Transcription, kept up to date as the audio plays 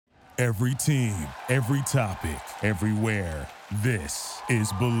Every team, every topic, everywhere. This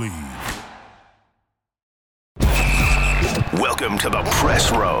is Believe. Welcome to the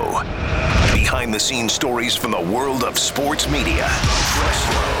Press Row. Behind the scenes stories from the world of sports media. Press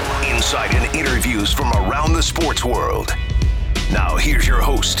Row. Insight and interviews from around the sports world. Now here's your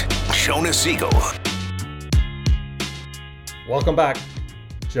host, Jonah Siegel. Welcome back.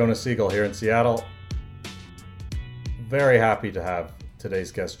 Jonah Siegel here in Seattle. Very happy to have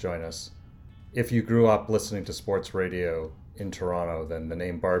today's guest join us. If you grew up listening to sports radio in Toronto, then the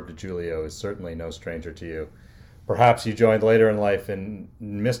name Barb DiGiulio is certainly no stranger to you. Perhaps you joined later in life and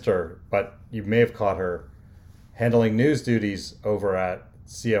missed her, but you may have caught her handling news duties over at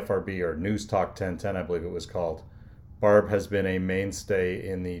CFRB, or News Talk 1010, I believe it was called. Barb has been a mainstay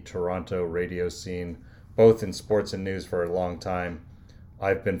in the Toronto radio scene, both in sports and news, for a long time.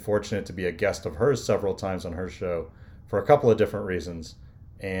 I've been fortunate to be a guest of hers several times on her show for a couple of different reasons,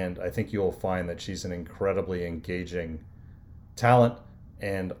 and I think you'll find that she's an incredibly engaging talent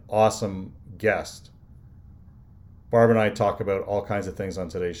and awesome guest. Barb and I talk about all kinds of things on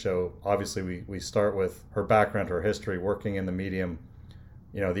today's show. Obviously, we start with her background, her history, working in the medium,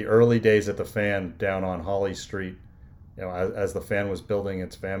 the early days at the Fan down on Holly Street, as the Fan was building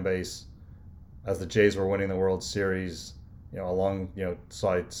its fan base, as the Jays were winning the World Series,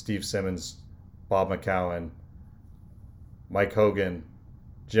 alongside Steve Simmons, Bob McCowan, Mike Hogan,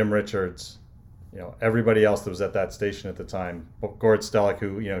 Jim Richards, everybody else that was at that station at the time. Gord Stellick,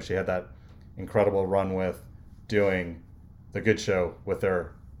 who, she had that incredible run with, doing The Good Show with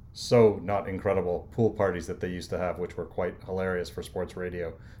their so not incredible pool parties that they used to have, which were quite hilarious for sports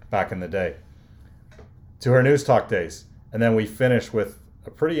radio back in the day. To her News Talk days. And then we finish with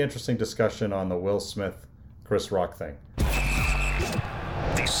a pretty interesting discussion on the Will Smith, Chris Rock thing.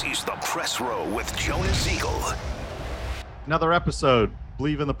 This is the Press Row with Jonah Siegel. Another episode,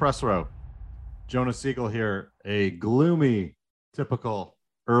 Believe in the Press Row. Jonah Siegel here, a gloomy, typical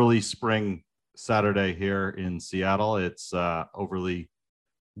early spring Saturday here in Seattle. It's overly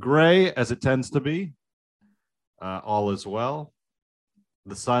gray, as it tends to be. All is well.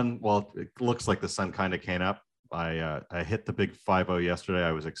 The sun, it looks like the sun kind of came up. I hit the big 5-0 yesterday.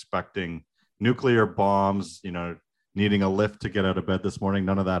 I was expecting nuclear bombs, needing a lift to get out of bed this morning.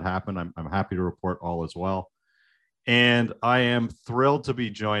 None of that happened. I'm happy to report all is well. And I am thrilled to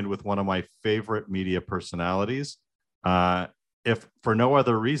be joined with one of my favorite media personalities. If for no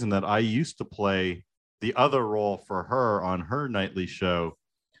other reason that I used to play the other role for her on her nightly show,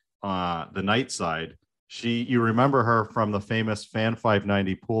 The Night Side. You remember her from the famous Fan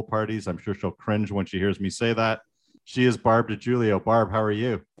 590 pool parties. I'm sure she'll cringe when she hears me say that. She is Barb DiGiulio. Barb, how are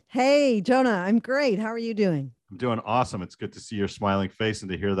you? Hey, Jonah, I'm great. How are you doing? I'm doing awesome. It's good to see your smiling face and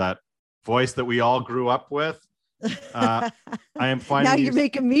to hear that voice that we all grew up with. I am finding now you're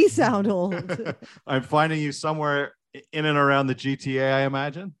making me sound old. I'm finding you somewhere in and around the GTA, I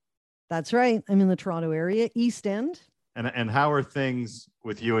imagine. That's right. I'm in the Toronto area, East End. And how are things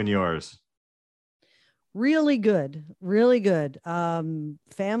with you and yours? Really good. Really good.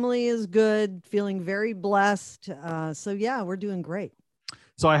 Family is good. Feeling very blessed. So yeah, we're doing great.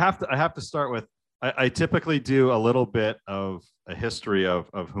 So I have to start with, I typically do a little bit of a history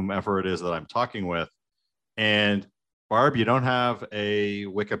of whomever it is that I'm talking with. And Barb, you don't have a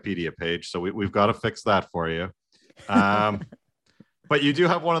Wikipedia page, so we've got to fix that for you. But you do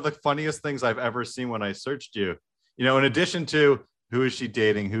have one of the funniest things I've ever seen when I searched you. In addition to who is she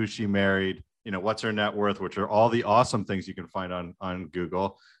dating, who is she married, what's her net worth, which are all the awesome things you can find on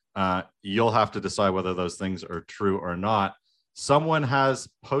Google. You'll have to decide whether those things are true or not. Someone has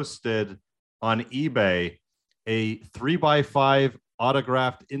posted on eBay a 3x5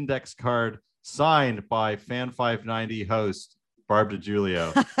 autographed index card signed by Fan 590 host Barb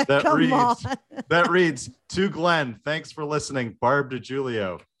DiGiulio. That reads, to Glenn, thanks for listening, Barb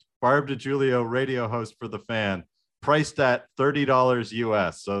DiGiulio. Barb DiGiulio, radio host for the Fan, priced at $30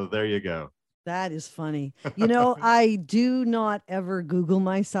 US. So there you go. That is funny. I do not ever Google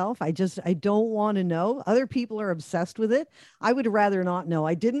myself. I don't want to know. Other people are obsessed with it. I would rather not know.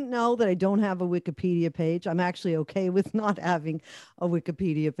 I didn't know that I don't have a Wikipedia page. I'm actually okay with not having a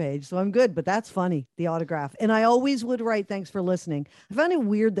Wikipedia page. So I'm good, but that's funny, the autograph. And I always would write, thanks for listening. I find it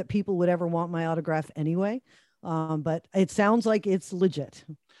weird that people would ever want my autograph anyway. But it sounds like it's legit.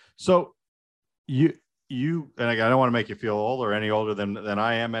 So you, and I don't want to make you feel old or any older than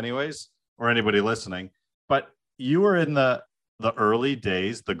I am anyways, or anybody listening, but you were in the early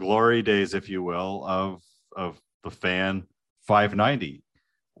days, the glory days, if you will, of the Fan 590.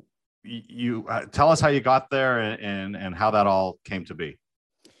 You tell us how you got there and how that all came to be.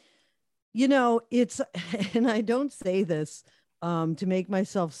 It's, and I don't say this to make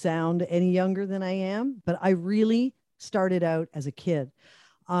myself sound any younger than I am, but I really started out as a kid.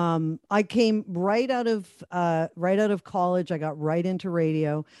 I came right out of college. I got right into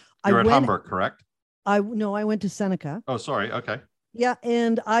radio. You're at Hamburg, correct? I went to Seneca. Oh, sorry. Okay. Yeah.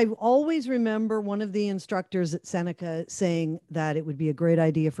 And I always remember one of the instructors at Seneca saying that it would be a great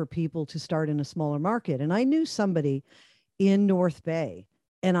idea for people to start in a smaller market. And I knew somebody in North Bay,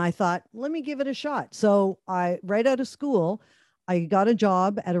 and I thought, let me give it a shot. So right out of school, I got a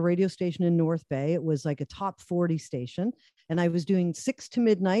job at a radio station in North Bay. It was like a top 40 station, and I was doing 6 to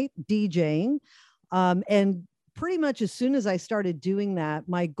midnight DJing. And pretty much as soon as I started doing that,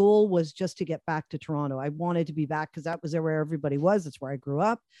 my goal was just to get back to Toronto. I wanted to be back because that was where everybody was. That's where I grew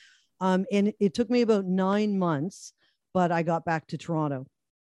up. And it took me about 9 months, but I got back to Toronto.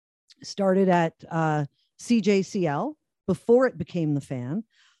 Started at CJCL before it became The Fan.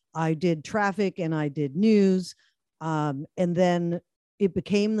 I did traffic and I did news. And then it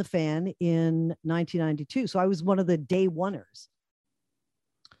became The Fan in 1992. So I was one of the day oneers.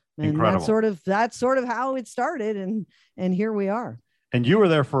 And Incredible. that's sort of how it started. And here we are. And you were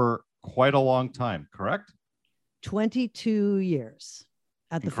there for quite a long time, correct? 22 years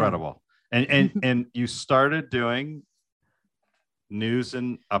at the Incredible. And you started doing news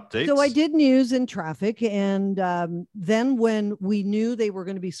and updates. So I did news and traffic. And then when we knew they were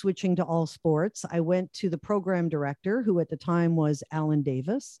going to be switching to all sports, I went to the program director, who at the time was Alan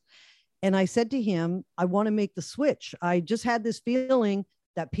Davis. And I said to him, I want to make the switch. I just had this feeling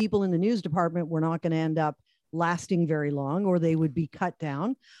that people in the news department were not going to end up lasting very long, or they would be cut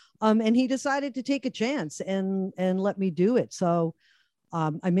down. And he decided to take a chance and let me do it. So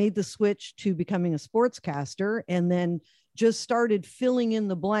I made the switch to becoming a sportscaster, and then just started filling in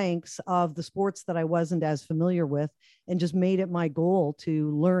the blanks of the sports that I wasn't as familiar with, and just made it my goal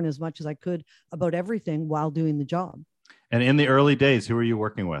to learn as much as I could about everything while doing the job. And in the early days, who were you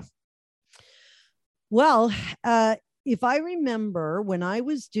working with? Well, if I remember, when I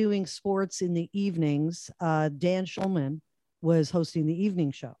was doing sports in the evenings, Dan Schulman was hosting the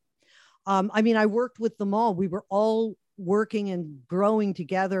evening show. I worked with them all. We were all working and growing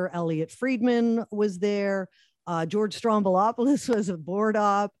together. Elliot Friedman was there. George Strombolopoulos was a board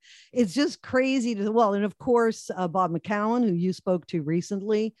op. It's just crazy and of course, Bob McCowan, who you spoke to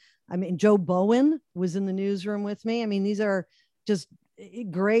recently. Joe Bowen was in the newsroom with me. These are just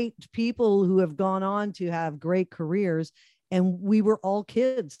great people who have gone on to have great careers, and we were all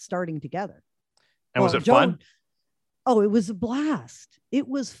kids starting together. And was it fun? Oh, it was a blast. It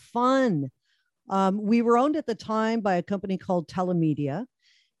was fun. We were owned at the time by a company called Telemedia,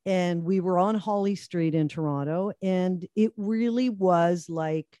 and we were on Holly Street in Toronto, and it really was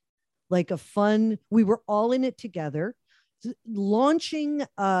like a fun, we were all in it together. Launching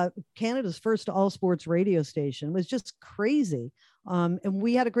Canada's first all sports radio station was just crazy. And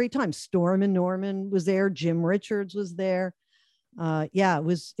we had a great time. Storm and Norman was there. Jim Richards was there. It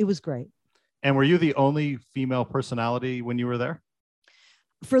was great. And were you the only female personality when you were there?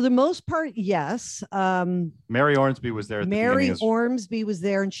 For the most part, yes. Mary Ormsby was there. Mary Ormsby was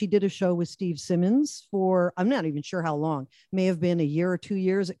there, and she did a show with Steve Simmons for, I'm not even sure how long. May have been a year or 2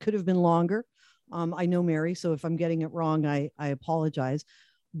 years. It could have been longer. I know Mary, so if I'm getting it wrong, I apologize.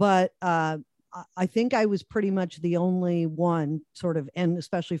 But I think I was pretty much the only one, sort of, and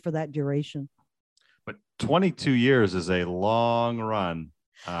especially for that duration. But 22 years is a long run.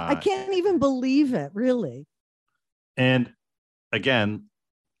 I can't even believe it, really. And again,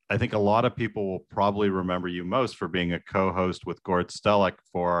 I think a lot of people will probably remember you most for being a co-host with Gord Stellick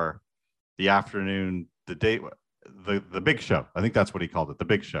for the afternoon, the Big Show. I think that's what he called it, the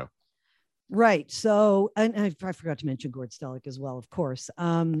Big Show. Right. So, and I forgot to mention Gord Stellick as well, of course.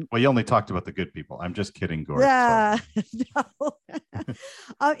 Well, you only talked about the good people. I'm just kidding, Gord. Yeah. No.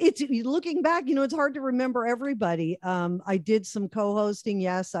 It's looking back, it's hard to remember everybody. I did some co-hosting.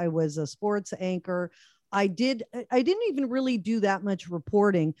 Yes, I was a sports anchor. I didn't even really do that much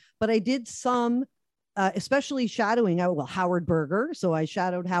reporting, but I did some, especially shadowing. Howard Berger. So I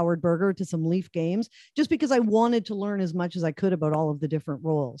shadowed Howard Berger to some Leaf games just because I wanted to learn as much as I could about all of the different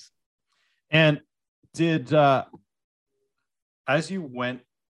roles. And did, as you went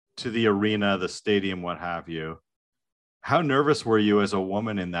to the arena, the stadium, what have you, how nervous were you as a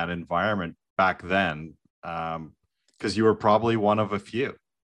woman in that environment back then? Because you were probably one of a few.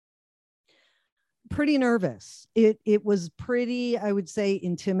 Pretty nervous. It was pretty, I would say,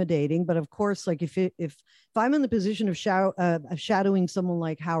 intimidating. But of course, like if I'm in the position of shadowing someone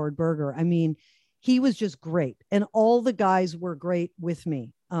like Howard Berger, he was just great, and all the guys were great with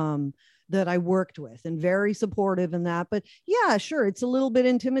me. that I worked with, and very supportive in that. But yeah, sure, it's a little bit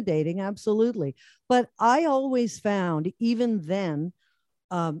intimidating, absolutely. But I always found, even then,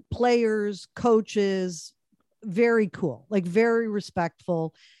 players, coaches, very cool, like very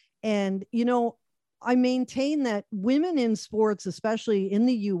respectful. And, I maintain that women in sports, especially in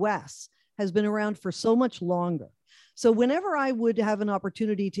the US, has been around for so much longer. So whenever I would have an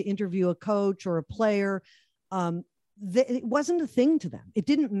opportunity to interview a coach or a player, it wasn't a thing to them. It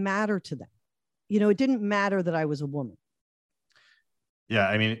didn't matter to them. It didn't matter that I was a woman. Yeah.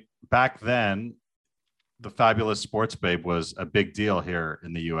 I mean, back then, the Fabulous Sports Babe was a big deal here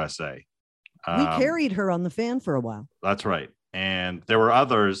in the USA. We carried her on the Fan for a while. That's right. And there were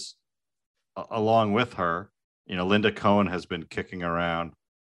others along with her. Linda Cohen has been kicking around,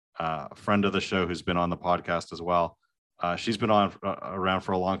 a friend of the show who's been on the podcast as well. She's been around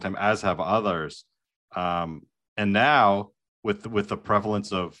for a long time, as have others. And now with the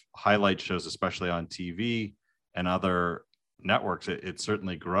prevalence of highlight shows, especially on TV and other networks, it's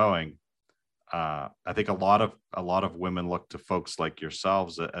certainly growing. I think a lot of women look to folks like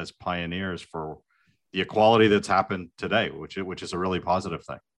yourselves as pioneers for the equality that's happened today, which is a really positive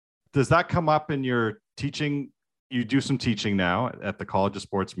thing. Does that come up in your teaching? You do some teaching now at the College of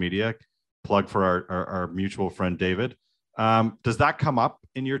Sports Media. Plug for our mutual friend David. Does that come up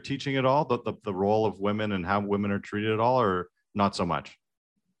in your teaching at all? The role of women and how women are treated at all, or not so much?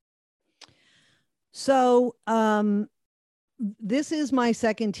 So this is my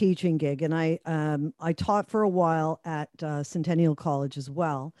second teaching gig, and I taught for a while at Centennial College as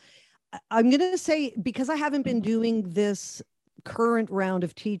well. I'm going to say, because I haven't been doing this current round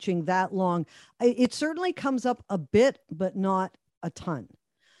of teaching that long, it certainly comes up a bit, but not a ton.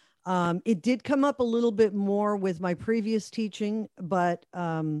 It did come up a little bit more with my previous teaching, but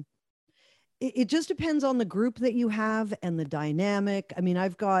it just depends on the group that you have and the dynamic. I mean,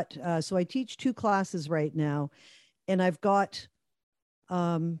 I've got, so I teach 2 classes right now, and I've got,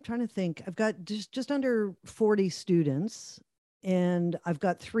 trying to think, I've got just under 40 students, and I've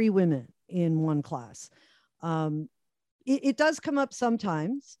got 3 women in one class. It does come up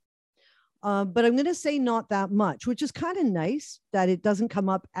sometimes, but I'm going to say not that much, which is kind of nice that it doesn't come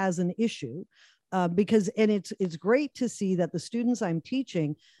up as an issue, because, and it's great to see that the students I'm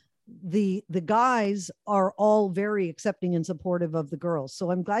teaching, the guys are all very accepting and supportive of the girls. So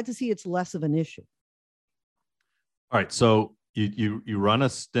I'm glad to see it's less of an issue. All right. So you run a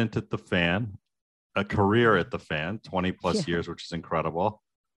stint at the Fan, a career at the Fan, 20 plus years, which is incredible.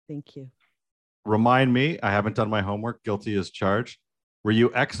 Thank you. Remind me, I haven't done my homework. Guilty as charged. Were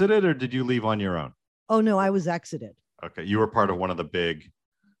you exited, or did you leave on your own? Oh, no, I was exited. Okay. You were part of one of the big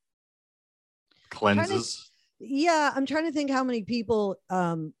cleanses. I'm trying to think how many people,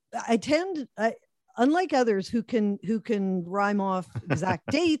 unlike others who can rhyme off exact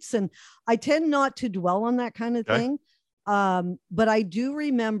dates, and I tend not to dwell on that kind of thing. But I do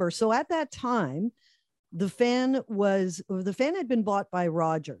remember, so at that time, the Fan had been bought by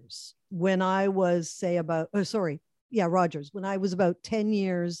Rogers when I was Rogers, when I was about 10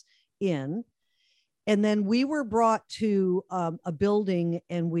 years in. And then we were brought to a building,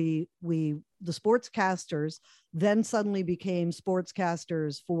 and the sportscasters then suddenly became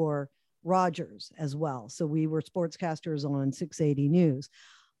sportscasters for Rogers as well. So we were sportscasters on 680 News.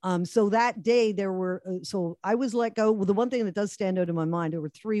 So that day there were, so I was let go. Well, the one thing that does stand out in my mind, there were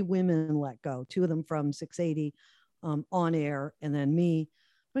 3 women let go, 2 of them from 680 on air, and then me.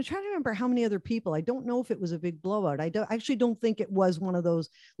 I'm trying to remember how many other people. I don't know if it was a big blowout. I actually don't think it was one of those,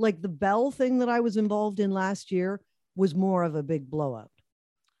 like the Bell thing that I was involved in last year was more of a big blowout.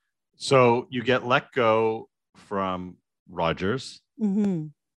 So you get let go from Rogers,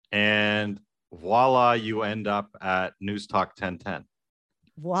 and voila, you end up at News Talk 1010.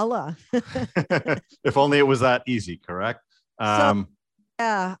 Voila. If only it was that easy, correct? To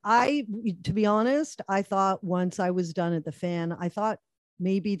be honest, I thought once I was done at the Fan, I thought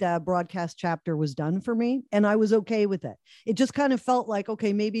maybe the broadcast chapter was done for me, and I was okay with it. It just kind of felt like,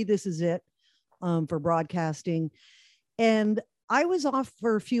 okay, maybe this is it for broadcasting. And I was off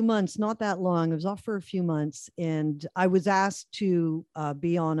for a few months, not that long. I was off for a few months, and I was asked to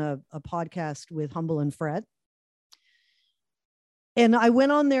be on a podcast with Humble and Fred. And I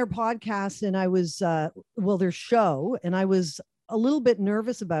went on their podcast, and I was, their show, and I was a little bit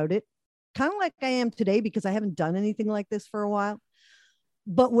nervous about it, kind of like I am today, because I haven't done anything like this for a while.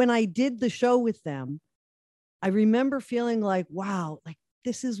 But when I did the show with them, I remember feeling like, wow, like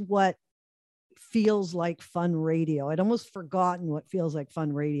this is what feels like fun radio. I'd almost forgotten what feels like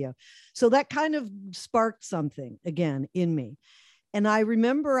fun radio. So that kind of sparked something again in me. And I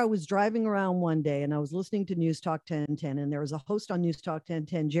remember I was driving around one day and I was listening to News Talk 1010, and there was a host on News Talk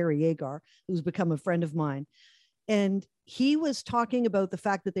 1010, Jerry Agar, who's become a friend of mine. And he was talking about the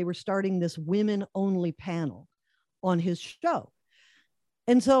fact that they were starting this women only panel on his show.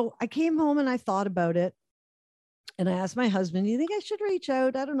 And so I came home and I thought about it. And I asked my husband, do you think I should reach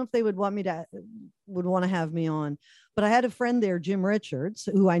out? I don't know if they would want to have me on, but I had a friend there, Jim Richards,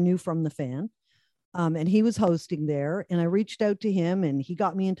 who I knew from the Fan. And he was hosting there, and I reached out to him and he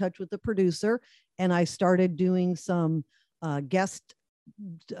got me in touch with the producer, and I started doing some guest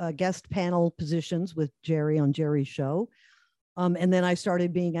panel positions with Jerry on Jerry's show. And then I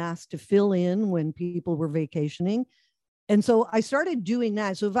started being asked to fill in when people were vacationing. And so I started doing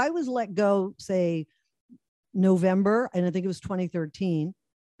that. So if I was let go, say November, and I think it was 2013,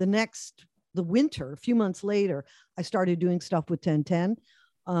 the winter, a few months later, I started doing stuff with 1010.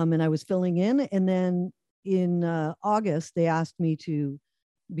 And I was filling in. And then in August, they asked me to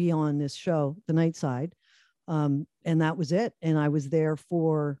be on this show, The Night Side. And that was it. And I was there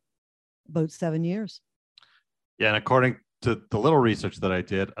for about 7 years. Yeah. And according to the little research that I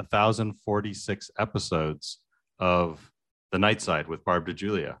did, 1,046 episodes of The Night Side with Barb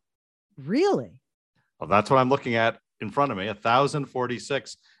DeJulia. Really? Well, that's what I'm looking at in front of me,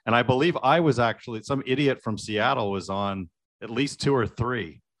 1,046. And I believe I was actually, some idiot from Seattle was on at least 2 or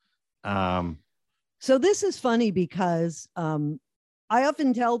 3. So this is funny because I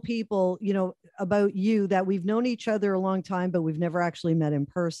often tell people, about you, that we've known each other a long time, but we've never actually met in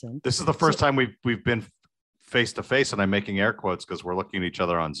person. This is the first time we've been face to face, and I'm making air quotes because we're looking at each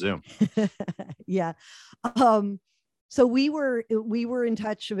other on Zoom. Yeah. So we were in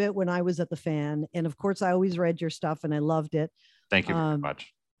touch of it when I was at the Fan, and of course I always read your stuff and I loved it. Thank you very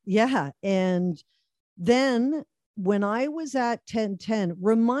much. Yeah. And then when I was at 1010,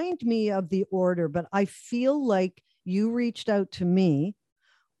 remind me of the order, but I feel like you reached out to me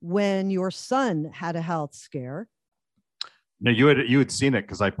when your son had a health scare. No, you had seen it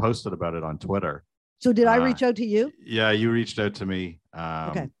because I posted about it on Twitter. So did I reach out to you? Yeah, you reached out to me.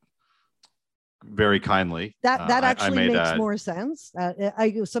 Okay. Very kindly. That actually makes more sense.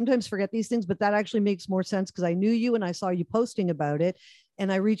 I sometimes forget these things, but that actually makes more sense because I knew you and I saw you posting about it.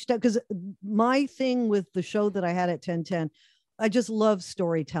 And I reached out because my thing with the show that I had at 1010, I just love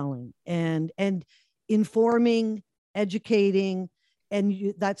storytelling and informing, educating.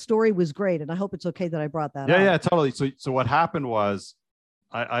 And that story was great. And I hope it's okay that I brought that up. Yeah, totally. So what happened was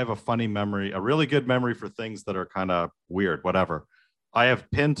I have a funny memory, a really good memory for things that are kind of weird, whatever. I have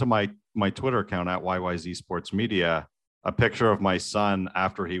pinned to my Twitter account at YYZ Sports Media a picture of my son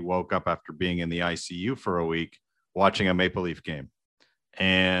after he woke up after being in the ICU for a week watching a Maple Leaf game.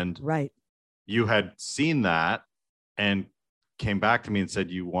 And right, you had seen that and came back to me and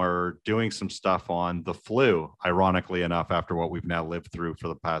said you were doing some stuff on the flu, ironically enough, after what we've now lived through for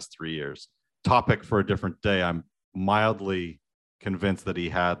the past 3 years. Topic for a different day. I'm mildly convinced that he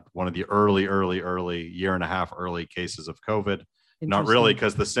had one of the early year and a half early cases of COVID. Not really,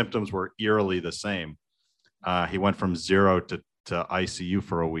 because the symptoms were eerily the same. He went from 0 to ICU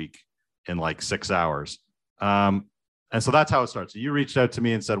for a week in like 6 hours. And so that's how it starts. So you reached out to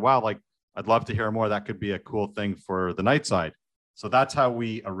me and said, wow, like, I'd love to hear more. That could be a cool thing for The Night Side. So that's how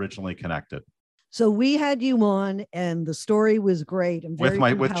we originally connected. So we had you on and the story was great. And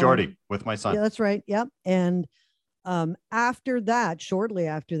with Jordy, with my son. Yeah, that's right. Yep. And after that, shortly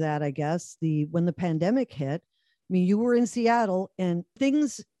after that, I guess, when the pandemic hit, I mean, you were in Seattle and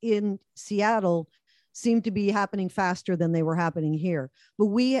things in Seattle seemed to be happening faster than they were happening here. But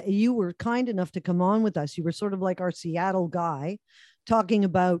you were kind enough to come on with us. You were sort of like our Seattle guy talking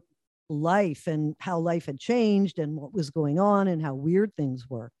about life and how life had changed and what was going on and how weird things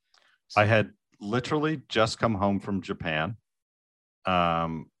were. I had literally just come home from Japan.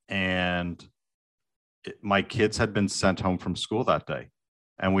 And my kids had been sent home from school that day.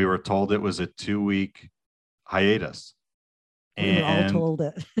 And we were told it was a 2-week hiatus. We were all told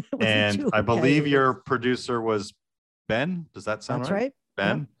it. And I believe your producer was Ben. Does that sound right? That's right.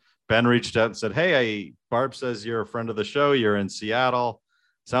 Ben. Yeah. Ben reached out and said, hey, Barb says you're a friend of the show. You're in Seattle.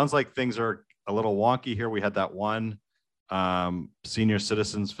 Sounds like things are a little wonky here. We had that one senior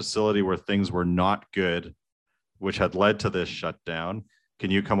citizens facility where things were not good, which had led to this shutdown.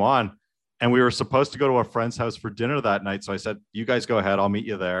 Can you come on? And we were supposed to go to a friend's house for dinner that night. So I said, you guys go ahead. I'll meet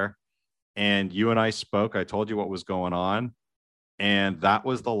you there. And you and I spoke. I told you what was going on. And that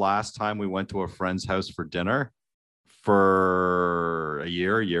was the last time we went to a friend's house for dinner for a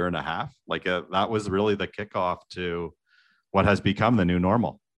year and a half. Like that was really the kickoff to what has become the new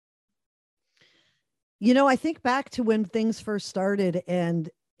normal. You know, I think back to when things first started and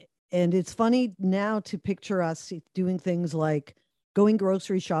it's funny now to picture us doing things like going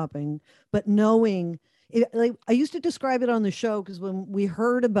grocery shopping, but knowing it, like I used to describe it on the show, because when we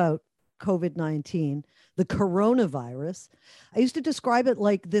heard about COVID-19, the coronavirus, I used to describe it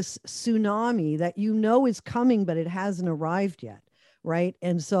like this tsunami that is coming, but it hasn't arrived yet. Right.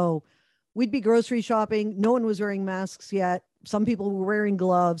 And so we'd be grocery shopping. No one was wearing masks yet. Some people were wearing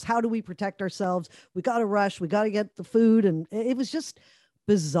gloves. How do we protect ourselves? We got to rush. We got to get the food. And it was just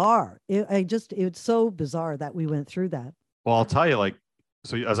bizarre. It's so bizarre that we went through that. Well, I'll tell you, like,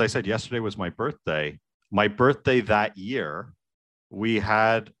 so as I said, yesterday was my birthday. My birthday that year, we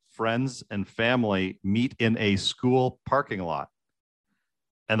had friends and family meet in a school parking lot.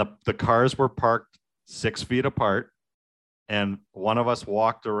 And the cars were parked 6 feet apart. And one of us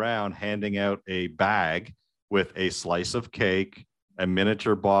walked around handing out a bag with a slice of cake, a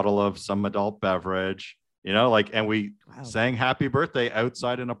miniature bottle of some adult beverage, and we sang happy birthday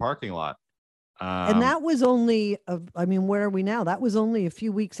outside in a parking lot. And that was only, where are we now? That was only a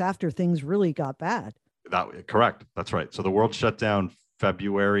few weeks after things really got bad. Correct. That's right. So the world shut down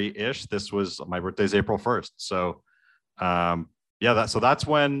February-ish. This was, my birthday's April 1st. So that's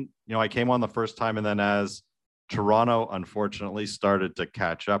when, I came on the first time. And then as Toronto, unfortunately, started to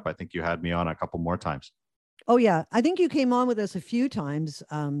catch up, I think you had me on a couple more times. Oh, yeah. I think you came on with us a few times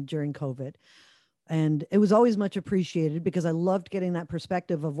during COVID. And it was always much appreciated because I loved getting that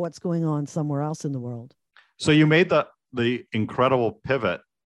perspective of what's going on somewhere else in the world. So you made the incredible pivot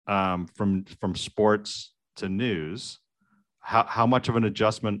from sports to news. How much of an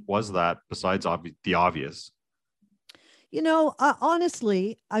adjustment was that besides the obvious?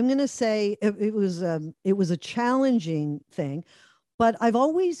 Honestly, I'm going to say it was a challenging thing, but I've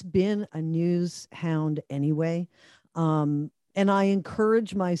always been a news hound anyway. And I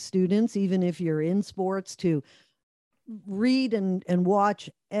encourage my students, even if you're in sports, to read and watch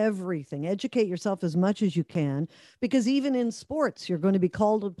everything, educate yourself as much as you can, because even in sports, you're going to be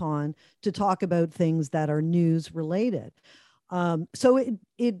called upon to talk about things that are news related. So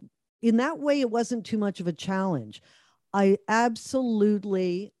it in that way, it wasn't too much of a challenge. I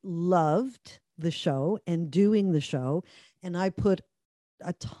absolutely loved the show and doing the show. And I put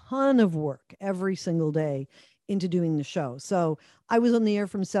a ton of work every single day into doing the show. So I was on the air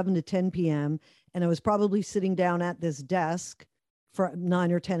from 7 to 10 p.m. and I was probably sitting down at this desk for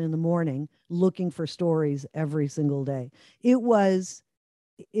 9 or 10 in the morning, looking for stories every single day. It was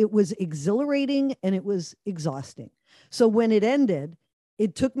exhilarating and it was exhausting. So when it ended,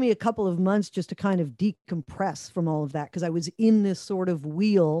 it took me a couple of months just to kind of decompress from all of that, because I was in this sort of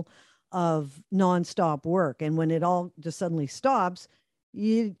wheel of nonstop work. And when it all just suddenly stops,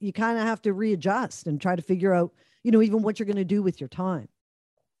 you kind of have to readjust and try to figure out, even what you're going to do with your time.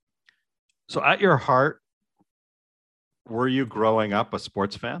 So at your heart, were you growing up a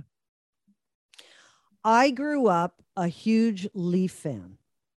sports fan? I grew up a huge Leaf fan.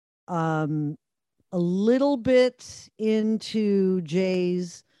 A little bit into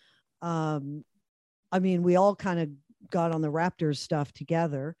Jays. We all kind of got on the Raptors stuff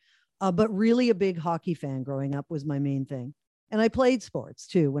together, but really a big hockey fan growing up was my main thing. And I played sports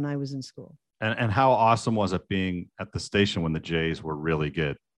too when I was in school. And how awesome was it being at the station when the Jays were really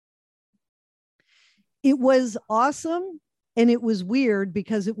good? It was awesome. And it was weird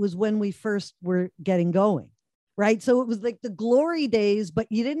because it was when we first were getting going, right? So it was like the glory days, but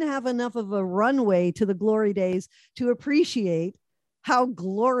you didn't have enough of a runway to the glory days to appreciate how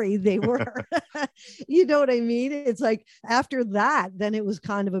glory they were. You know what I mean? It's like after that, then it was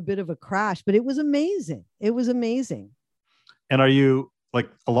kind of a bit of a crash, but it was amazing. It was amazing. And are you, like,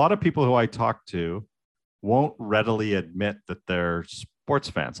 a lot of people who I talk to won't readily admit that they're sports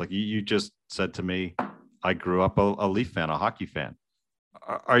fans. Like you just said to me, I grew up a Leaf fan, a hockey fan.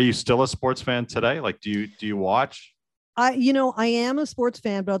 Are you still a sports fan today? Like, do you watch? I am a sports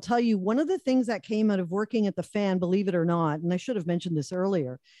fan, but I'll tell you, one of the things that came out of working at the Fan, believe it or not, and I should have mentioned this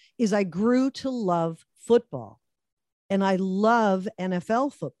earlier, is I grew to love football. And I love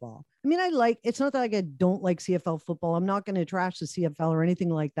NFL football. It's not that I don't like CFL football. I'm not going to trash the CFL or anything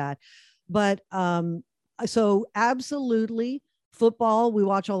like that. But so absolutely football, we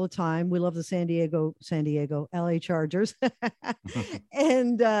watch all the time. We love the San Diego LA Chargers.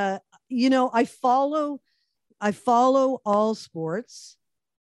 And, I follow all sports,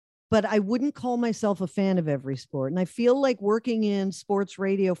 but I wouldn't call myself a fan of every sport. And I feel like working in sports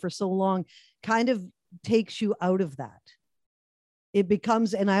radio for so long kind of takes you out of that. It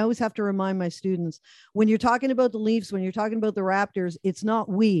becomes, and I always have to remind my students, when you're talking about the Leafs, when you're talking about the Raptors, it's not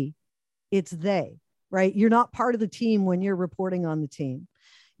we, it's they, right? You're not part of the team when you're reporting on the team.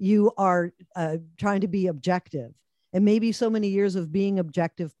 You are trying to be objective. And maybe so many years of being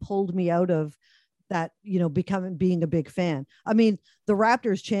objective pulled me out of that, being a big fan. I mean, the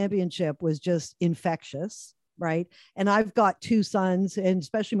Raptors championship was just infectious, right? And I've got two sons, and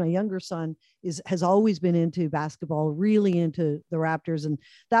especially my younger son has always been into basketball, really into the Raptors, and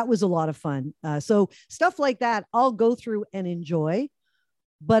that was a lot of fun. So stuff like that, I'll go through and enjoy,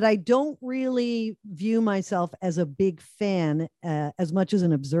 but I don't really view myself as a big fan, as much as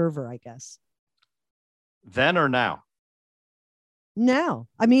an observer, I guess. Then or now? Now,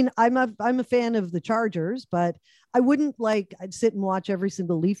 I mean, I'm a fan of the Chargers, but I wouldn't I'd sit and watch every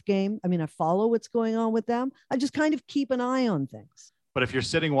single Leaf game. I mean, I follow what's going on with them. I just kind of keep an eye on things. But if you're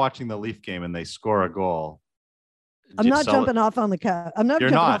sitting watching the Leaf game and they score a goal, I'm not jumping off on the couch. I'm not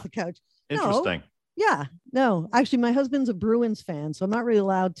jumping off the couch. Interesting. No. Yeah, no, actually, my husband's a Bruins fan, so I'm not really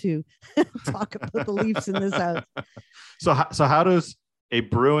allowed to talk about the Leafs in this house. So how does a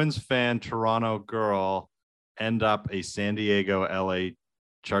Bruins fan Toronto girl end up a San Diego, LA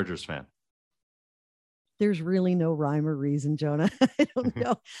Chargers fan? There's really no rhyme or reason, Jonah. I don't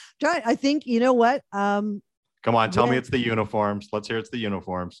know. I think, you know what? Come on, tell me it's the uniforms. Let's hear it's the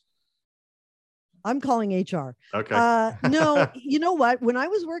uniforms. I'm calling HR. Okay. No, you know what? When I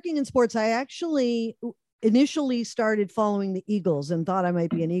was working in sports, I actually initially started following the Eagles and thought I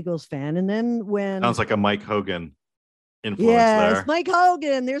might be an Eagles fan. And then when... Sounds like a Mike Hogan influence there. Mike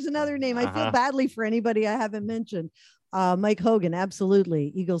Hogan. There's another name. I feel badly for anybody I haven't mentioned. Mike Hogan,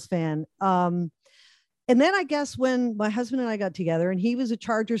 absolutely. Eagles fan. And then I guess when my husband and I got together, and he was a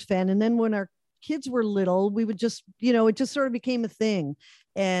Chargers fan, and then when our kids were little, we would just, it just sort of became a thing.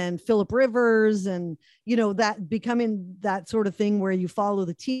 And Phillip Rivers and, that becoming that sort of thing where you follow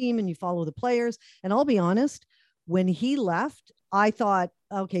the team and you follow the players. And I'll be honest, when he left, I thought,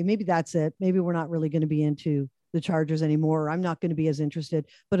 okay, maybe that's it. Maybe we're not really going to be into the Chargers anymore. I'm not going to be as interested.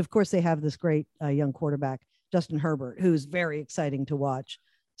 But of course, they have this great young quarterback, Justin Herbert, who's very exciting to watch.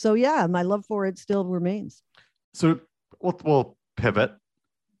 So yeah, my love for it still remains. So we'll pivot.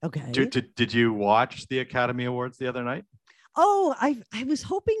 Okay. Did you watch the Academy Awards the other night? Oh, I was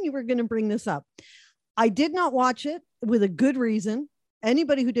hoping you were going to bring this up. I did not watch it with a good reason.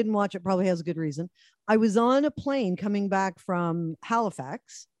 Anybody who didn't watch it probably has a good reason. I was on a plane coming back from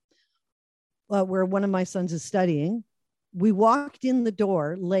Halifax, where one of my sons is studying. We walked in the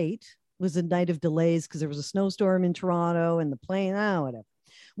door late. It was a night of delays because there was a snowstorm in Toronto and the plane, whatever.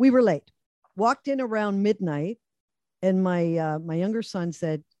 We were late. Walked in around midnight, and my younger son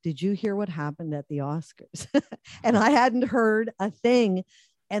said, "Did you hear what happened at the Oscars?" And I hadn't heard a thing.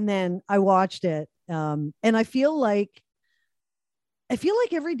 And then I watched it. And I feel like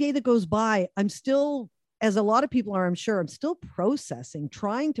every day that goes by, I'm still, as a lot of people are, I'm sure, I'm still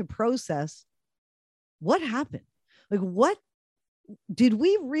trying to process what happened. Like, what did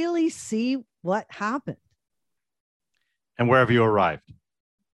we really see? What happened? And where have you arrived?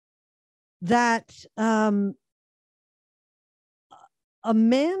 That a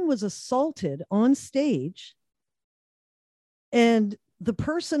man was assaulted on stage, and the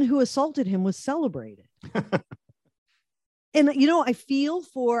person who assaulted him was celebrated. And, I feel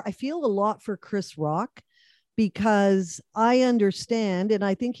a lot for Chris Rock, because I understand, and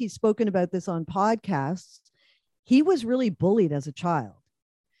I think he's spoken about this on podcasts, he was really bullied as a child.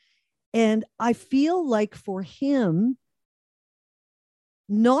 And I feel like for him,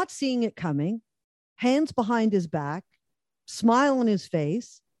 not seeing it coming, hands behind his back, smile on his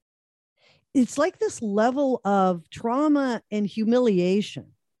face, it's like this level of trauma and humiliation.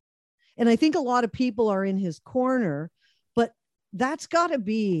 And I think a lot of people are in his corner, but that's got to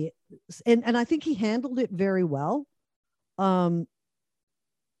be, and I think he handled it very well. I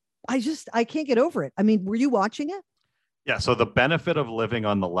can't get over it. I mean, were you watching it? Yeah. So the benefit of living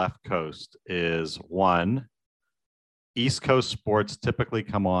on the left coast is, one, East Coast sports typically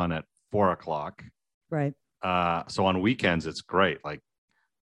come on at 4:00. Right. So on weekends, it's great. Like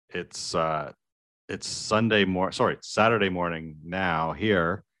it's Saturday morning now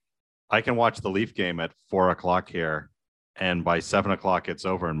here. I can watch the Leaf game at 4:00 here, and by 7:00 it's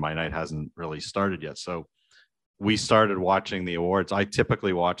over, and my night hasn't really started yet. So we started watching the awards. I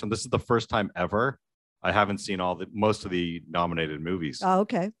typically watch, and this is the first time ever I haven't seen most of the nominated movies. Oh,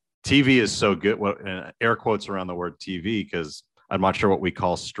 okay. TV is so good. Air quotes around the word TV, because I'm not sure what we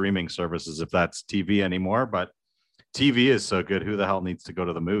call streaming services, if that's TV anymore, but TV is so good. Who the hell needs to go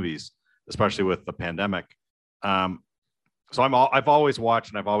to the movies, especially with the pandemic? So I've always watched,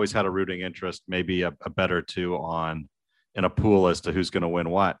 and I've always had a rooting interest, maybe a bet or two in a pool as to who's going to win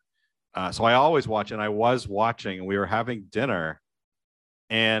what. So I always watch, and I was watching, and we were having dinner,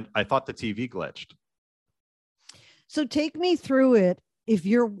 and I thought the TV glitched. So take me through it if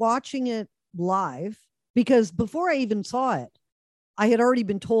you're watching it live, because before I even saw it, I had already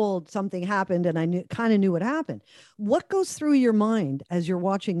been told something happened, and I kind of knew what happened. What goes through your mind as you're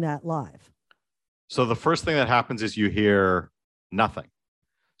watching that live? So the first thing that happens is you hear nothing.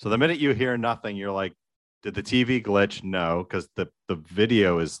 So the minute you hear nothing, you're like, did the TV glitch? No, because the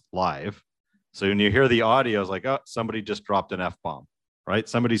video is live. So when you hear the audio, it's like, oh, somebody just dropped an F-bomb, right?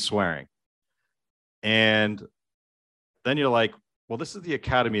 Somebody's swearing. And then you're like, well, this is the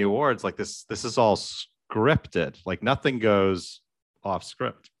Academy Awards. Like this is all scripted. Like nothing goes off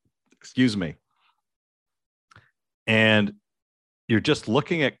script. Excuse me. And you're just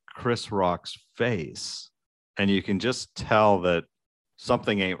looking at Chris Rock's face, and you can just tell that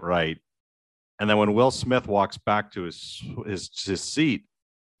something ain't right. And then when Will Smith walks back to his seat,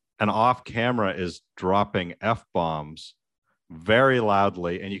 and off camera is dropping F-bombs very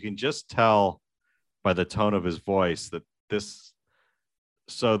loudly, and you can just tell by the tone of his voice that this.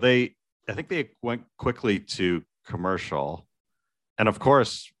 So I think they went quickly to commercial, and of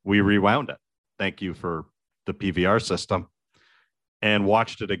course we rewound it. Thank you for the PVR system, and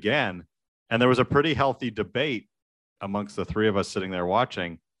watched it again. And there was a pretty healthy debate amongst the three of us sitting there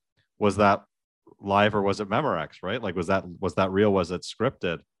watching. Was that live or was it Memorex, right? Like, was that real? Was it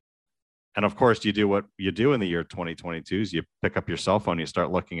scripted? And of course, you do what you do in the year 2022 is you pick up your cell phone, you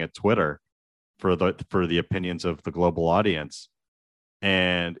start looking at Twitter for the opinions of the global audience.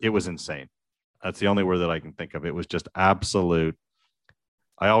 And it was insane. That's the only word that I can think of. It was just absolute.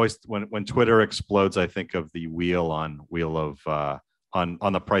 I always, when Twitter explodes, I think of the wheel on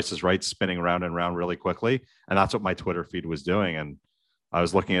The Price is Right spinning round and round really quickly. And that's what my Twitter feed was doing. And I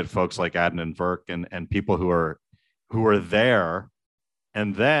was looking at folks like Adnan Virk and people who are there.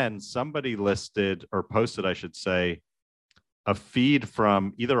 And then somebody listed or posted, I should say, a feed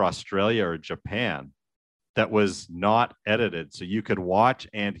from either Australia or Japan that was not edited. So you could watch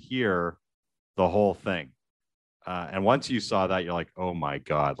and hear the whole thing. And once you saw that, you're like, oh my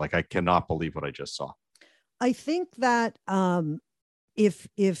God, like I cannot believe what I just saw. I think that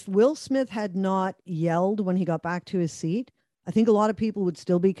if Will Smith had not yelled when he got back to his seat, I think a lot of people would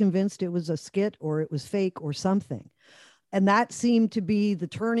still be convinced it was a skit or it was fake or something. And that seemed to be the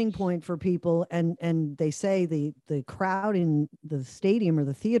turning point for people. And they say the crowd in the stadium or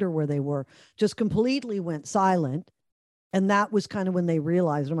the theater where they were just completely went silent. And that was kind of when they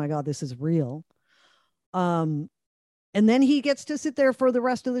realized, oh my God, this is real. And then he gets to sit there for the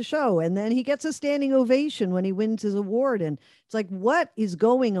rest of the show. And then he gets a standing ovation when he wins his award. And it's like, what is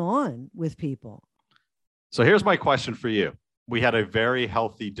going on with people? So here's my question for you. We had a very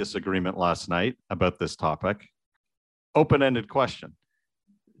healthy disagreement last night about this topic. Open-ended question.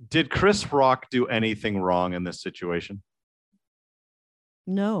 Did Chris Rock do anything wrong in this situation?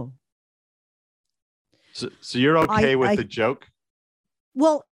 No. So you're okay with the joke?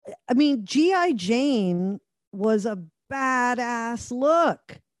 Well, I mean, G.I. Jane was a badass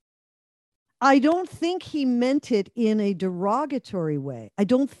look. I don't think he meant it in a derogatory way. I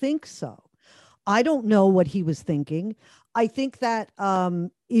don't think so. I don't know what he was thinking. I think that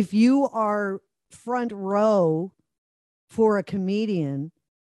if you are front row for a comedian,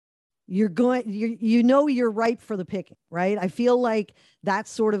 you're ripe for the picking, right? I feel like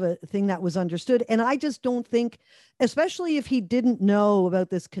that's sort of a thing that was understood. And I just don't think, especially if he didn't know about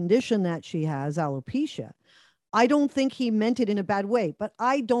this condition that she has, alopecia, I don't think he meant it in a bad way, but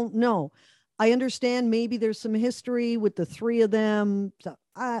I don't know. I understand maybe there's some history with the three of them. So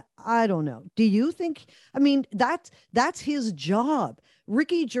I don't know. Do you think, I mean, that's his job.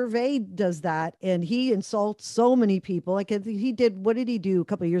 Ricky Gervais does that, and he insults so many people. Like he did, what did he do a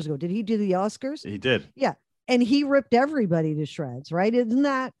couple of years ago? Did he do the Oscars? He did. Yeah. And he ripped everybody to shreds, right? Isn't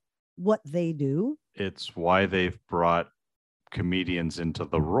that what they do? It's why they've brought comedians into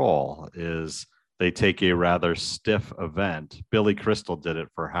the role, is they take a rather stiff event. Billy Crystal did it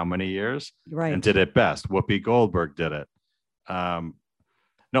for how many years? Right. And did it best. Whoopi Goldberg did it.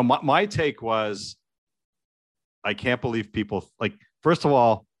 No, my take was, I can't believe people, like, first of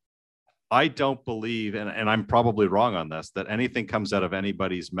all, I don't believe, and I'm probably wrong on this, that anything comes out of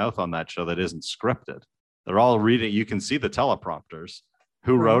anybody's mouth on that show that isn't scripted. They're all reading. You can see the teleprompters.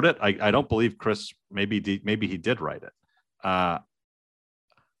 Who wrote it? I don't believe Chris, maybe he did write it. I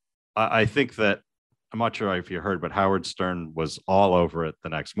think that, I'm not sure if you heard, but Howard Stern was all over it the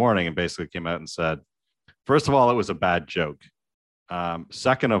next morning and basically came out and said, first of all, it was a bad joke.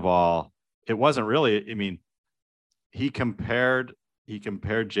 Second of all, it wasn't really, I mean, he compared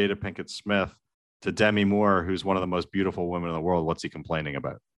Jada Pinkett Smith to Demi Moore, who's one of the most beautiful women in the world. What's he complaining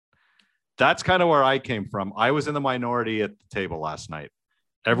about? That's kind of where I came from. I was in the minority at the table last night.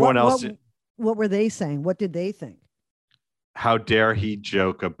 Everyone else. What were they saying? What did they think? How dare he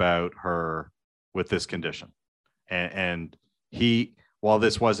joke about her with this condition? And while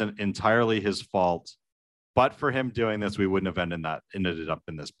this wasn't entirely his fault, but for him doing this, we wouldn't have ended up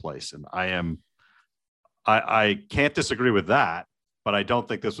in this place. And I can't disagree with that, but I don't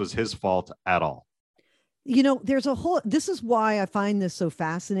think this was his fault at all. This is why I find this so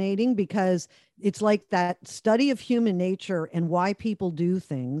fascinating, because it's like that study of human nature and why people do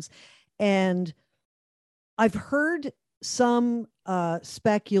things. And I've heard some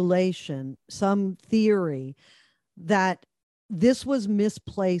speculation, some theory that this was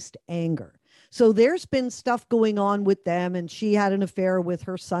misplaced anger. So there's been stuff going on with them, and she had an affair with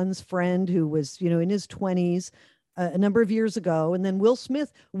her son's friend who was, in his 20s a number of years ago. And then Will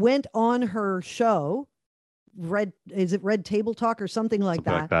Smith went on her show, Red Table Talk or something like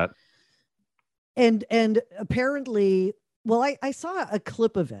that. And apparently, well, I saw a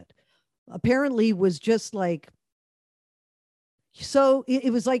clip of it. Apparently was just like, so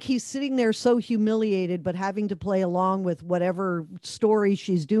it was like he's sitting there so humiliated, but having to play along with whatever story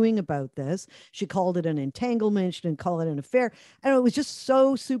she's doing about this. She called it an entanglement. She didn't call it an affair. And it was just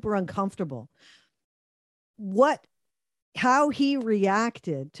so super uncomfortable. How he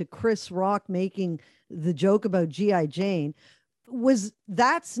reacted to Chris Rock making the joke about G.I. Jane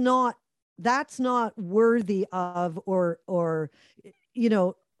that's not worthy of,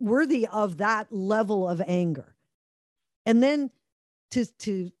 worthy of that level of anger. And then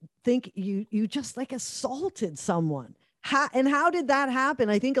to think you just like assaulted someone. How did that happen?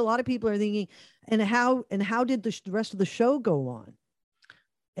 I think a lot of people are thinking, and how did the rest of the show go on?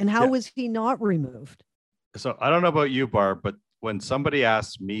 And how was he not removed? So I don't know about you, Barb, but when somebody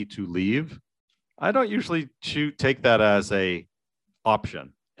asks me to leave, I don't usually take that as a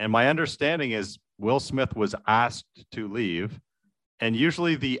option. And my understanding is Will Smith was asked to leave. And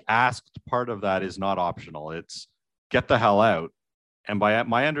usually the asked part of that is not optional. It's get the hell out. And by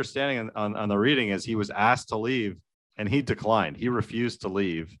my understanding on the reading is he was asked to leave and he declined. He refused to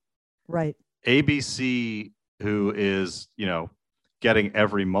leave. Right. ABC, who is, getting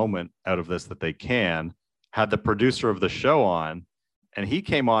every moment out of this that they can, had the producer of the show on, and he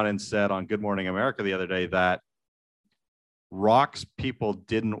came on and said on Good Morning America the other day that Rock's people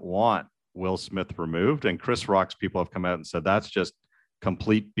didn't want Will Smith removed, and Chris Rock's people have come out and said that's just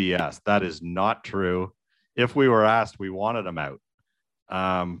complete BS. That is not true. If we were asked, we wanted him out.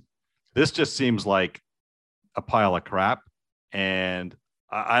 This just seems like a pile of crap, and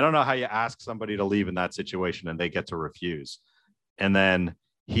I don't know how you ask somebody to leave in that situation and they get to refuse. And then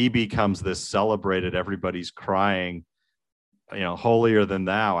he becomes this celebrated, everybody's crying, holier than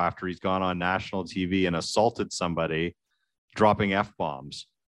thou after he's gone on national TV and assaulted somebody, dropping F-bombs.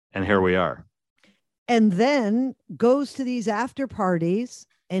 And here we are. And then goes to these after parties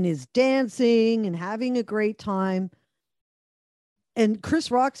and is dancing and having a great time. And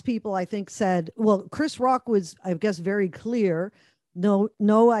Chris Rock's people, I think, said, well, Chris Rock was, I guess, very clear. No,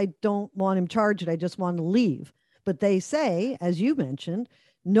 I don't want him charged. I just want to leave. But they say, as you mentioned,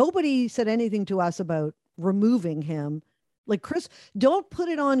 nobody said anything to us about removing him. Like, Chris, don't put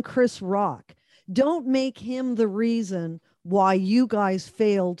it on Chris Rock. Don't make him the reason why you guys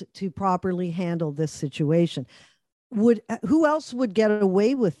failed to properly handle this situation. Who else would get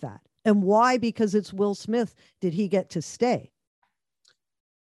away with that? And why? Because it's Will Smith. Did he get to stay?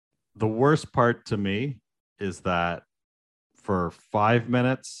 The worst part to me is that for 5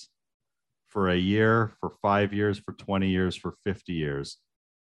 minutes, for a year, for 5 years, for 20 years, for 50 years,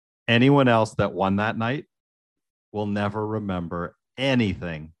 anyone else that won that night will never remember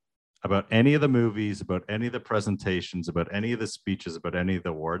anything about any of the movies, about any of the presentations, about any of the speeches, about any of the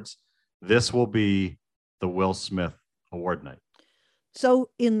awards. This will be the Will Smith award night. So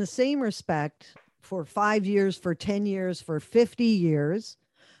in the same respect, for 5 years, for 10 years, for 50 years,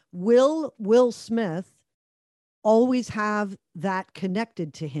 will Will Smith always have that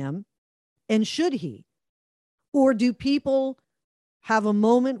connected to him? And should he? Or do people have a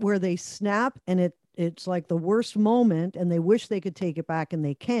moment where they snap and it's like the worst moment and they wish they could take it back and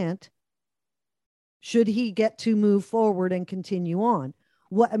they can't? Should he get to move forward and continue on?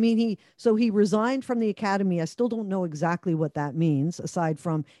 He resigned from the Academy. I still don't know exactly what that means, aside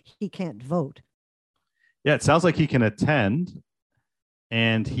from he can't vote. Yeah, it sounds like he can attend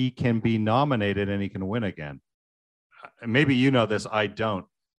and he can be nominated and he can win again. Maybe you know this, I don't.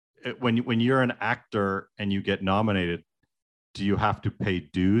 When you're an actor and you get nominated, do you have to pay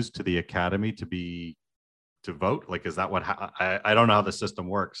dues to the Academy to vote? Like, is that what I don't know how the system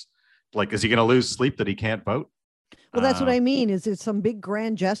works. Like, is he going to lose sleep that he can't vote? Well, that's what I mean. Is it some big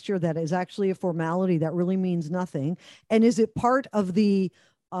grand gesture that is actually a formality that really means nothing? And is it part of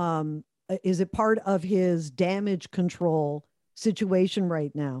his damage control situation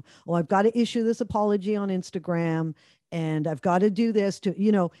right now? Well, I've got to issue this apology on Instagram, and I've got to do this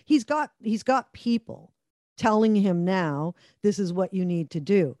to, he's got people telling him now, this is what you need to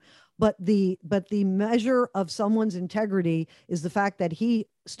do. But the measure of someone's integrity is the fact that he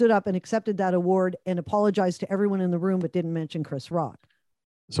stood up and accepted that award and apologized to everyone in the room, but didn't mention Chris Rock.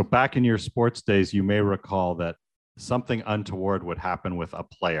 So back in your sports days, you may recall that something untoward would happen with a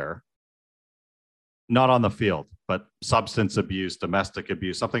player, not on the field, but substance abuse, domestic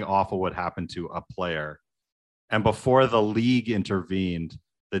abuse, something awful would happen to a player. And before the league intervened,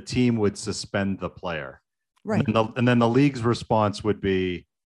 the team would suspend the player. Right. And then the league's response would be,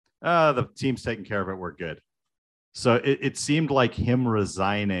 the team's taking care of it. We're good. So it seemed like him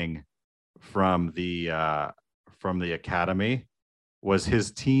resigning from the academy was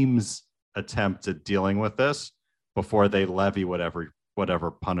his team's attempt at dealing with this before they levy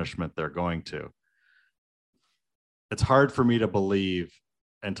whatever punishment they're going to. It's hard for me to believe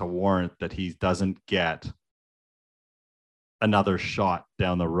and to warrant that he doesn't get another shot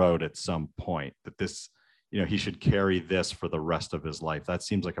down the road at some point, that this, he should carry this for the rest of his life. That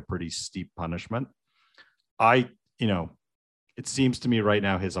seems like a pretty steep punishment. It seems to me right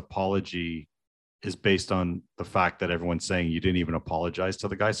now his apology is based on the fact that everyone's saying you didn't even apologize to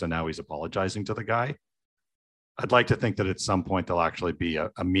the guy. So now he's apologizing to the guy. I'd like to think that at some point there'll actually be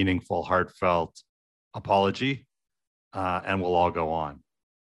a meaningful, heartfelt apology, and we'll all go on,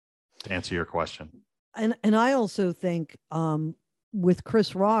 to answer your question. And I also think with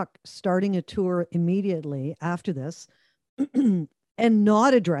Chris Rock starting a tour immediately after this and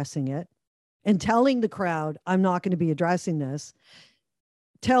not addressing it and telling the crowd, I'm not going to be addressing this,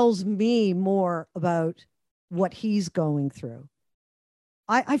 tells me more about what he's going through.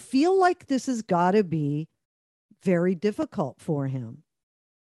 I feel like this has got to be very difficult for him.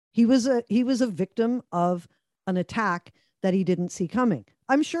 He was a victim of an attack that he didn't see coming.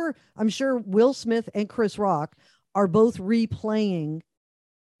 I'm sure Will Smith and Chris Rock are both replaying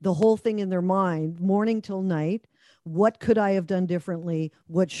the whole thing in their mind, morning till night. What could I have done differently?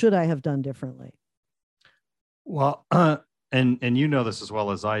 What should I have done differently? Well, and you know this as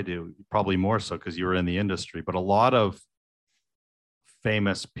well as I do, probably more so because you were in the industry, but a lot of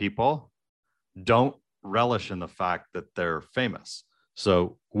famous people don't relish in the fact that they're famous.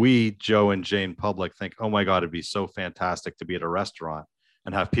 So we, Joe and Jane Public, think, oh my God, it'd be so fantastic to be at a restaurant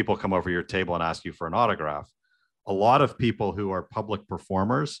and have people come over your table and ask you for an autograph. A lot of people who are public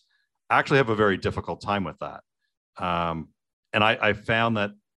performers actually have a very difficult time with that. And I found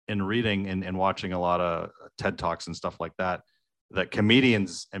that in reading and watching a lot of TED Talks and stuff like that, that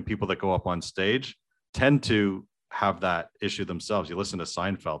comedians and people that go up on stage tend to have that issue themselves. You listen to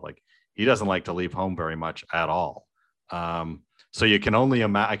Seinfeld, like he doesn't like to leave home very much at all. So I can only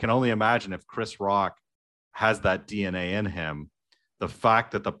imagine if Chris Rock has that DNA in him, the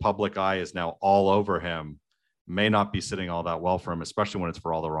fact that the public eye is now all over him may not be sitting all that well for him, especially when it's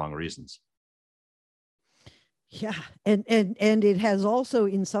for all the wrong reasons. Yeah. And it has also,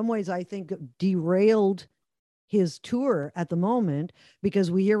 in some ways, I think, derailed his tour at the moment,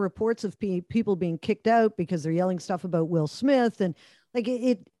 because we hear reports of people being kicked out because they're yelling stuff about Will Smith. And like,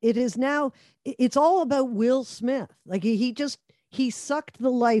 it is now, it's all about Will Smith. Like he sucked the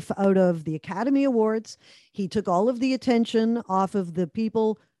life out of the Academy Awards. He took all of the attention off of the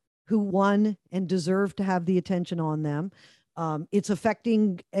people who won and deserve to have the attention on them. It's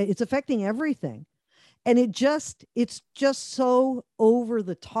affecting everything. And it's just so over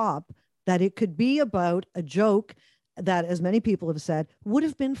the top that it could be about a joke that, as many people have said, would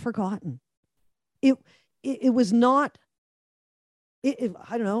have been forgotten. It was not,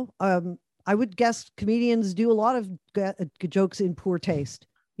 I don't know. I would guess comedians do a lot of jokes in poor taste.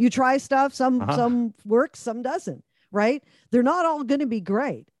 You try stuff, some works, some doesn't, right? They're not all going to be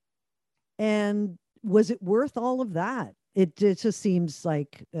great. And was it worth all of that? It just seems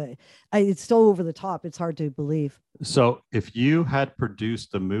like it's so over the top. It's hard to believe. So if you had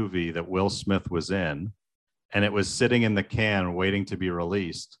produced a movie that Will Smith was in and it was sitting in the can waiting to be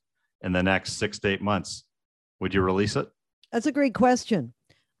released in the next 6 to 8 months, would you release it? That's a great question.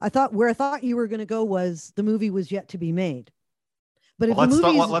 I thought you were going to go was the movie was yet to be made. But if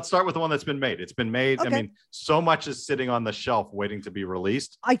let's start with the one that's been made. It's been made. Okay. I mean, so much is sitting on the shelf waiting to be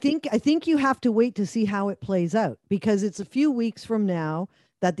released. I think you have to wait to see how it plays out, because it's a few weeks from now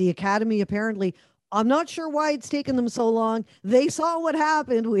that the Academy apparently, I'm not sure why it's taken them so long. They saw what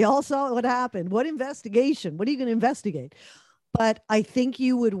happened. We all saw what happened. What investigation? What are you going to investigate? But I think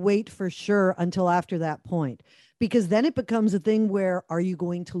you would wait for sure until after that point, because then it becomes a thing where, are you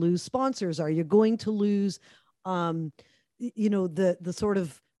going to lose sponsors? Are you going to lose, the sort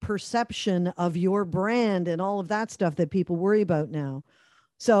of perception of your brand and all of that stuff that people worry about now?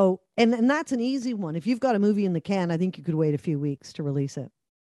 So, and that's an easy one. If you've got a movie in the can, I think you could wait a few weeks to release it.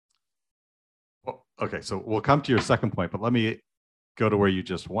 Well, okay, so we'll come to your second point, but let me go to where you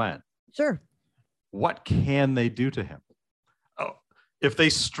just went. Sure. What can they do to him? Oh, if they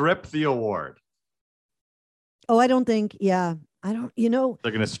strip the award. Oh, I don't think, yeah. I don't,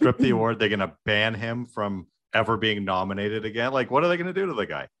 They're going to strip the award. They're going to ban him from ever being nominated again. Like, what are they going to do to the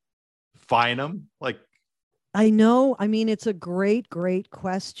guy? Fine him? Like, I know. I mean, it's a great, great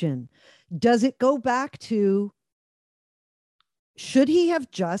question. Does it go back to, should he have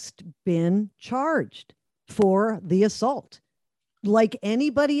just been charged for the assault like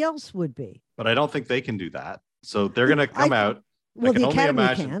anybody else would be? But I don't think they can do that. So they're going to come out. Well, the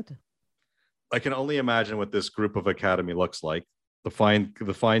Academy can't. I can only imagine what this group of Academy looks like. The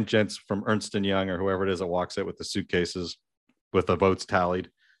fine gents from Ernst & Young or whoever it is that walks out with the suitcases with the votes tallied.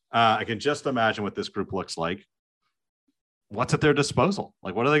 I can just imagine what this group looks like. What's at their disposal?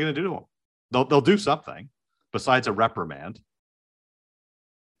 Like, what are they going to do to them? They'll do something besides a reprimand.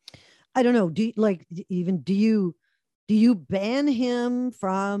 I don't know. Do you ban him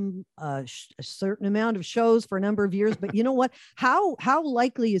from a certain amount of shows for a number of years? But you know what? How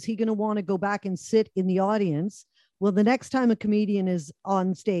likely is he going to want to go back and sit in the audience? Well, the next time a comedian is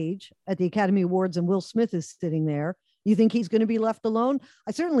on stage at the Academy Awards and Will Smith is sitting there, you think he's going to be left alone?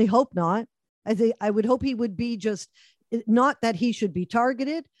 I certainly hope not. I would hope he would be just, not that he should be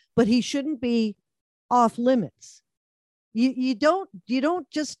targeted, but he shouldn't be off limits. You don't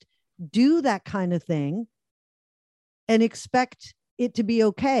just do that kind of thing and expect it to be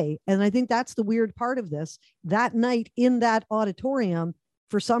okay. And I think that's the weird part of this. That night in that auditorium,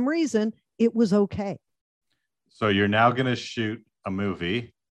 for some reason, it was okay. So you're now going to shoot a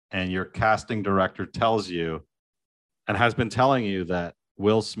movie and your casting director tells you and has been telling you that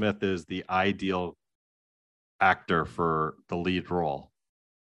Will Smith is the ideal actor for the lead role.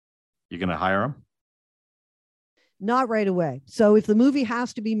 You going to hire him? Not right away. So if the movie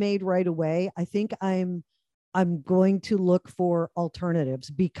has to be made right away, I think I'm going to look for alternatives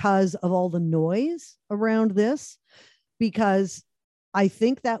because of all the noise around this, because I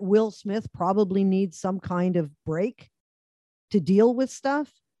think that Will Smith probably needs some kind of break to deal with stuff.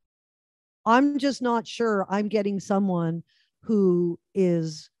 I'm just not sure I'm getting someone who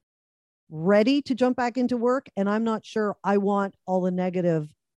is ready to jump back into work, and I'm not sure I want all the negative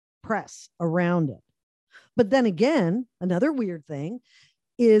press around it. But then again, another weird thing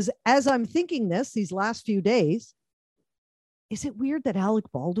is, as I'm thinking these last few days, is it weird that Alec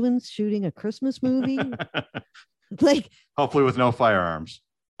Baldwin's shooting a Christmas movie? Like, hopefully with no firearms.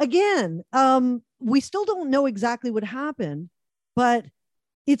 Again, we still don't know exactly what happened, but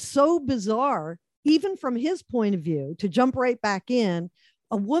it's so bizarre, even from his point of view, to jump right back in.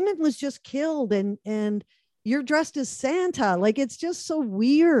 A woman was just killed and you're dressed as Santa. Like, it's just so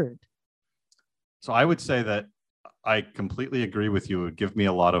weird. So I would say that I completely agree with you. It would give me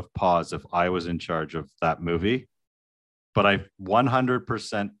a lot of pause if I was in charge of that movie. But I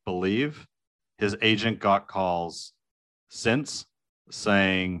 100% believe his agent got calls since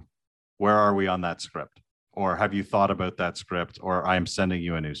saying, where are we on that script? Or have you thought about that script? Or I'm sending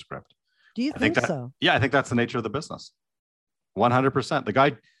you a new script. Do you think so? Yeah, I think that's the nature of the business. 100%. The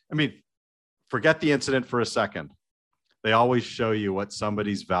guy, I mean, forget the incident for a second. They always show you what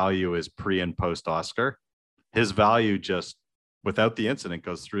somebody's value is pre and post Oscar. His value just without the incident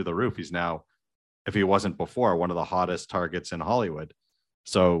goes through the roof. He's now, if he wasn't before, one of the hottest targets in Hollywood.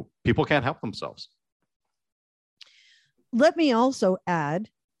 So people can't help themselves. Let me also add,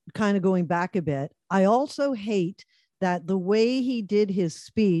 kind of going back a bit, I also hate that the way he did his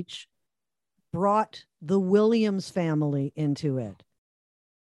speech brought the Williams family into it.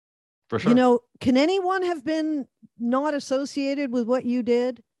 For sure. Can anyone have been not associated with what you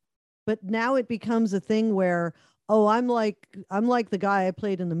did? But now it becomes a thing where, oh, I'm like the guy I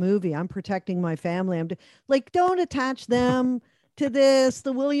played in the movie. I'm protecting my family. Don't attach them to this,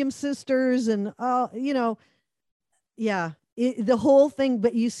 the Williams sisters, and yeah, the whole thing.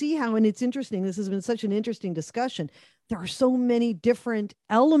 But you see how, and it's interesting. This has been such an interesting discussion. There are so many different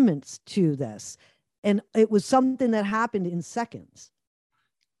elements to this, and it was something that happened in seconds.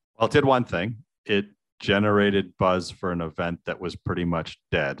 Well, it did one thing. It generated buzz for an event that was pretty much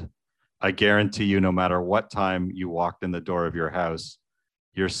dead. I guarantee you, no matter what time you walked in the door of your house,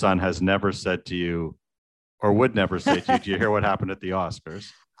 your son has never said to you, or would never say to you, "Do you hear what happened at the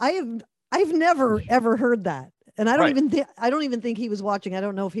Oscars?" I've never ever heard that, and I don't even think he was watching. I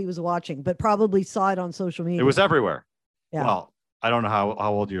don't know if he was watching, but probably saw it on social media. It was everywhere. Yeah. Well, I don't know how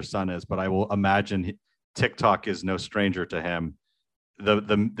old your son is, but I will imagine TikTok is no stranger to him.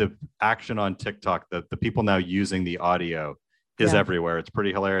 The action on TikTok, the people now using the audio is everywhere. It's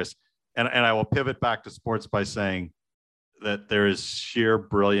pretty hilarious. And I will pivot back to sports by saying that there is sheer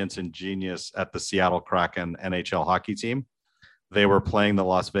brilliance and genius at the Seattle Kraken NHL hockey team. They were playing the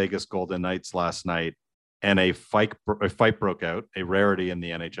Las Vegas Golden Knights last night, and a fight broke out, a rarity in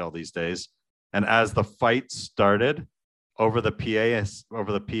the NHL these days. And as the fight started over the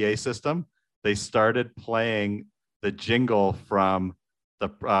PA system, they started playing the jingle from the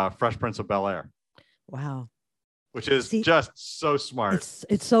Fresh Prince of Bel-Air. Wow. Which is just so smart.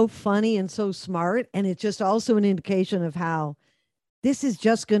 It's so funny and so smart. And it's just also an indication of how this is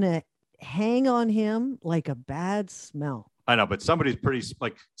just going to hang on him like a bad smell. I know, but somebody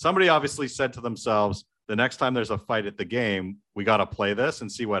obviously said to themselves, the next time there's a fight at the game, we got to play this and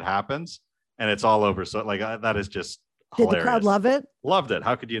see what happens. And it's all over. So that is just hilarious. Did the crowd love it? Loved it.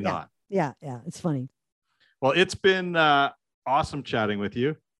 How could you not? Yeah. It's funny. Well, it's been awesome chatting with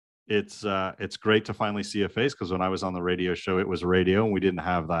you. It's great to finally see a face, because when I was on the radio show, it was radio and we didn't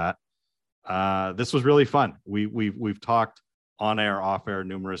have that. This was really fun. We've talked on air, off air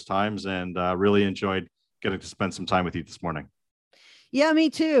numerous times, and really enjoyed getting to spend some time with you this morning. Yeah, me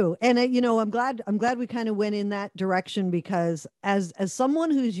too. And I'm glad we kind of went in that direction, because as someone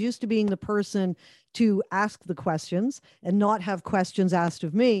who's used to being the person to ask the questions and not have questions asked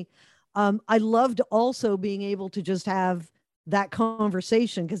of me, I loved also being able to just have that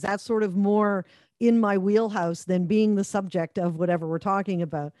conversation, because that's sort of more in my wheelhouse than being the subject of whatever we're talking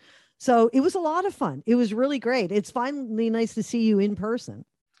about. So it was a lot of fun. It was really great. It's finally nice to see you in person.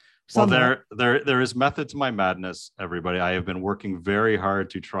 Well, there is method to my madness, everybody. I have been working very hard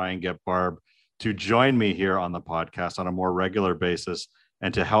to try and get Barb to join me here on the podcast on a more regular basis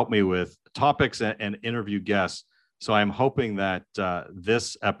and to help me with topics and interview guests. So I'm hoping that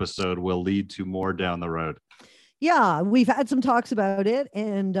this episode will lead to more down the road. Yeah, we've had some talks about it,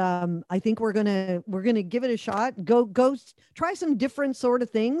 and I think we're gonna give it a shot. Go try some different sort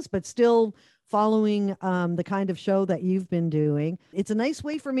of things, but still following the kind of show that you've been doing. It's a nice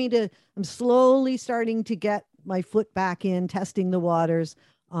way for me I'm slowly starting to get my foot back in, testing the waters,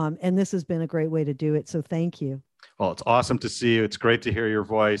 and this has been a great way to do it. So thank you. Well, it's awesome to see you. It's great to hear your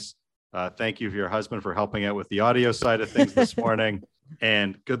voice. Thank you for your husband for helping out with the audio side of things this morning.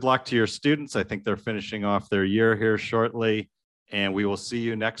 And good luck to your students. I think they're finishing off their year here shortly. And we will see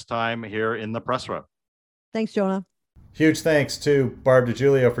you next time here in the press row. Thanks, Jonah. Huge thanks to Barb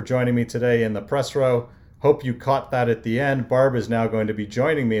DiGiulio for joining me today in the press row. Hope you caught that at the end. Barb is now going to be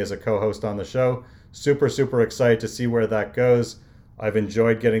joining me as a co-host on the show. Super, super excited to see where that goes. I've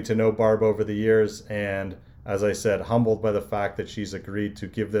enjoyed getting to know Barb over the years. And as I said, humbled by the fact that she's agreed to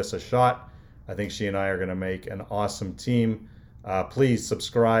give this a shot. I think she and I are going to make an awesome team. Please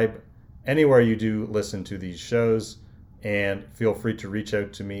subscribe anywhere you do listen to these shows, and feel free to reach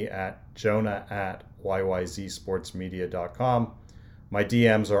out to me at jonah@yyzsportsmedia.com. My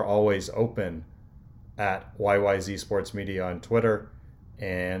DMs are always open at yyzsportsmedia on Twitter,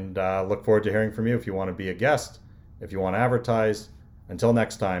 and look forward to hearing from you if you want to be a guest, if you want to advertise. Until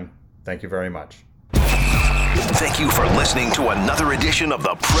next time, thank you very much. Thank you for listening to another edition of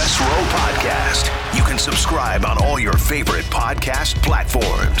the Press Row Podcast. You can subscribe on all your favorite podcast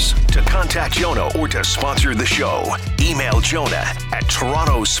platforms. To contact Jonah or to sponsor the show, email Jonah at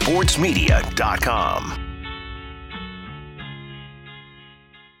torontosportsmedia.com.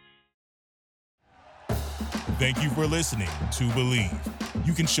 Thank you for listening to Believe.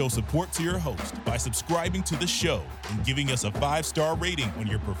 You can show support to your host by subscribing to the show and giving us a 5-star rating on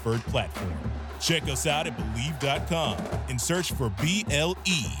your preferred platform. Check us out at Believe.com and search for BLEAV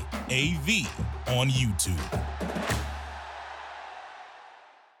on YouTube.